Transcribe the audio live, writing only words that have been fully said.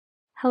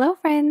Hello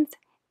friends!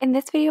 In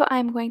this video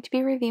I'm going to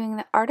be reviewing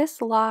the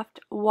Artist Loft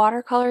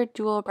Watercolor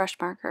Dual Brush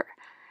Marker.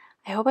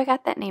 I hope I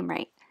got that name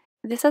right.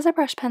 This is a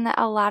brush pen that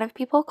a lot of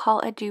people call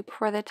a dupe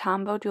for the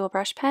Tombow Dual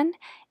Brush Pen,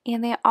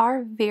 and they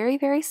are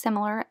very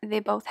similar.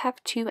 They both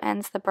have two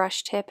ends, the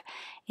brush tip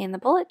and the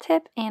bullet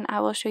tip, and I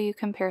will show you a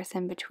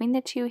comparison between the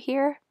two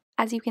here.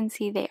 As you can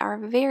see, they are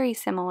very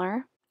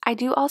similar. I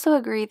do also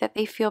agree that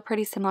they feel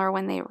pretty similar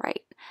when they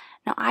write.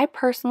 Now, I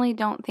personally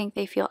don't think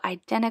they feel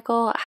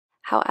identical.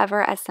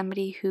 However, as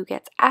somebody who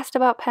gets asked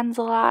about pens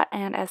a lot,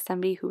 and as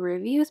somebody who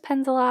reviews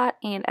pens a lot,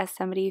 and as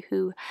somebody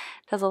who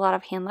does a lot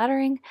of hand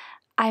lettering,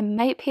 I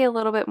might pay a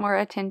little bit more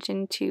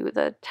attention to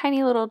the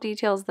tiny little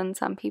details than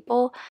some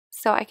people,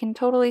 so I can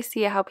totally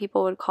see how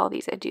people would call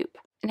these a dupe.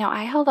 Now,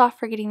 I held off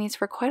for getting these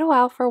for quite a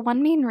while for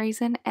one main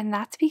reason, and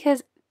that's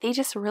because they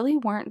just really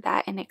weren't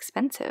that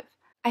inexpensive.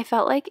 I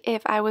felt like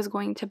if I was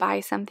going to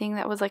buy something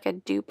that was like a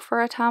dupe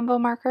for a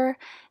Tombow marker,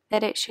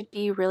 that it should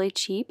be really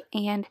cheap,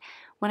 and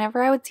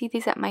whenever I would see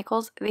these at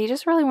Michael's, they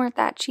just really weren't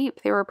that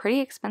cheap. They were pretty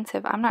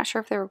expensive. I'm not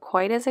sure if they were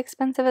quite as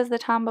expensive as the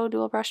Tombow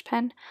Dual Brush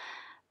Pen,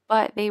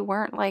 but they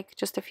weren't like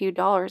just a few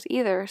dollars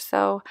either,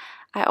 so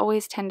I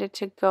always tended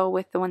to go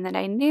with the one that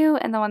I knew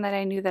and the one that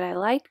I knew that I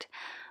liked.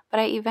 But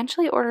I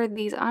eventually ordered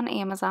these on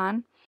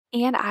Amazon,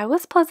 and I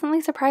was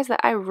pleasantly surprised that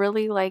I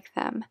really like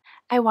them.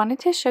 I wanted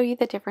to show you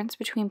the difference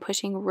between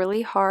pushing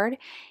really hard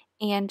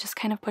and just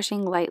kind of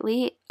pushing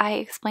lightly. I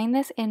explained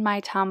this in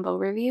my Tombow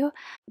review,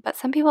 but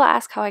some people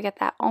ask how I get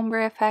that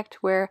ombre effect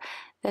where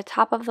the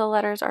top of the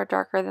letters are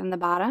darker than the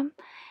bottom,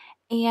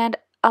 and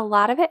a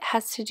lot of it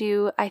has to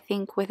do, I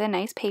think, with a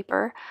nice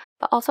paper,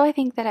 but also I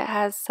think that it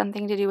has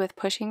something to do with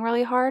pushing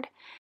really hard.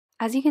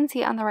 As you can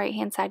see on the right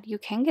hand side, you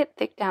can get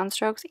thick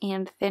downstrokes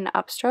and thin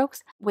upstrokes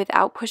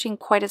without pushing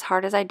quite as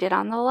hard as I did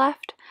on the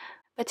left.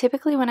 But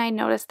typically when I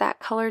notice that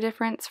color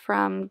difference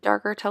from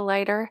darker to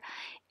lighter,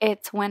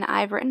 it's when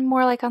I've written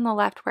more like on the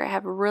left where I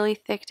have really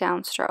thick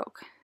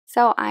downstroke.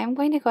 So I'm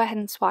going to go ahead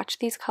and swatch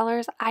these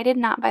colors. I did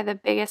not buy the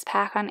biggest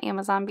pack on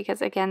Amazon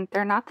because, again,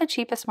 they're not the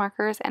cheapest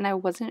markers and I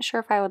wasn't sure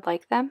if I would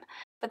like them.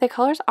 But the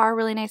colors are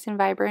really nice and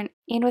vibrant,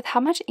 and with how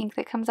much ink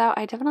that comes out,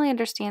 I definitely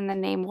understand the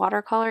name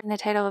watercolor in the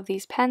title of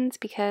these pens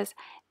because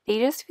they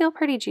just feel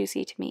pretty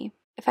juicy to me.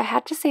 If I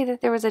had to say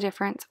that there was a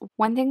difference,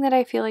 one thing that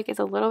I feel like is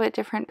a little bit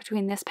different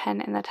between this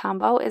pen and the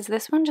Tombow is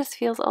this one just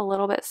feels a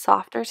little bit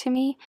softer to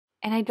me,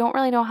 and I don't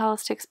really know how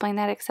else to explain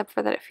that except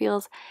for that it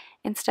feels,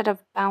 instead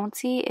of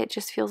bouncy, it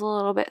just feels a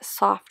little bit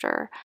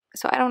softer.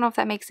 So I don't know if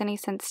that makes any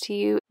sense to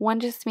you. One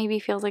just maybe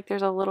feels like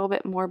there's a little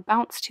bit more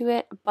bounce to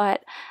it,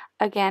 but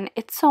again,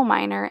 it's so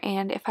minor,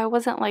 and if I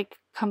wasn't like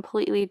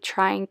completely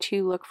trying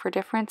to look for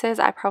differences,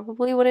 I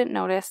probably wouldn't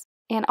notice.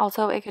 And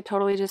also it could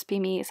totally just be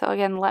me. So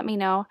again, let me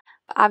know.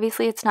 But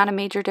obviously it's not a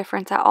major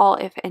difference at all,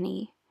 if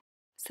any.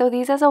 So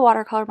these as a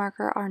watercolor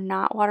marker are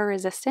not water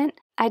resistant.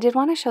 I did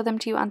want to show them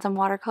to you on some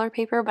watercolor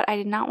paper, but I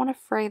did not want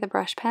to fray the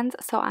brush pens,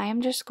 so I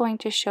am just going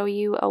to show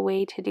you a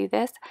way to do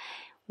this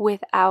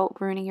without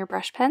ruining your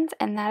brush pens,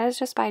 and that is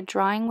just by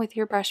drawing with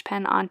your brush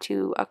pen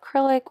onto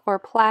acrylic or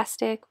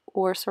plastic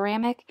or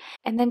ceramic,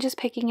 and then just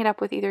picking it up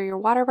with either your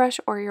water brush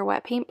or your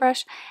wet paint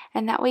brush,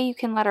 and that way you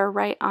can let her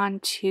write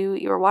onto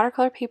your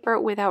watercolor paper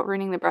without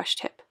ruining the brush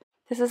tip.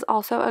 This is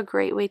also a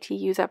great way to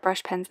use up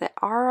brush pens that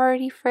are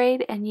already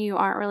frayed and you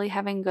aren't really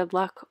having good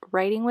luck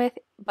writing with,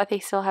 but they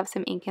still have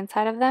some ink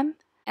inside of them.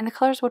 And the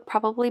colors would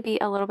probably be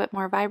a little bit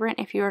more vibrant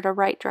if you were to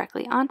write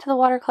directly onto the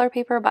watercolor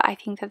paper, but I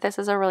think that this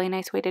is a really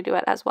nice way to do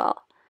it as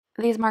well.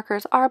 These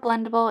markers are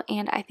blendable,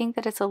 and I think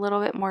that it's a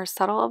little bit more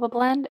subtle of a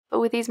blend, but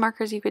with these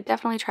markers you could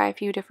definitely try a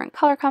few different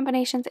color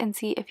combinations and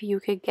see if you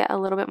could get a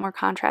little bit more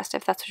contrast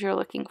if that's what you're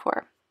looking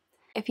for.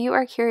 If you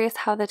are curious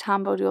how the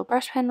Tombow Dual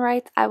Brush Pen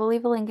writes, I will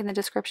leave a link in the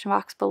description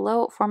box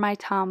below for my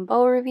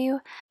Tombow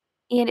review.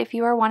 And if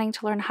you are wanting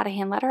to learn how to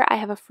hand letter, I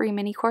have a free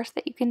mini course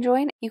that you can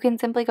join. You can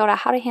simply go to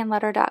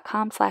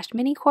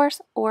howtohandletter.com/mini course,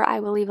 or I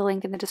will leave a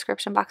link in the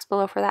description box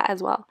below for that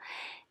as well.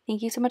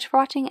 Thank you so much for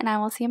watching, and I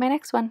will see you in my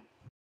next one.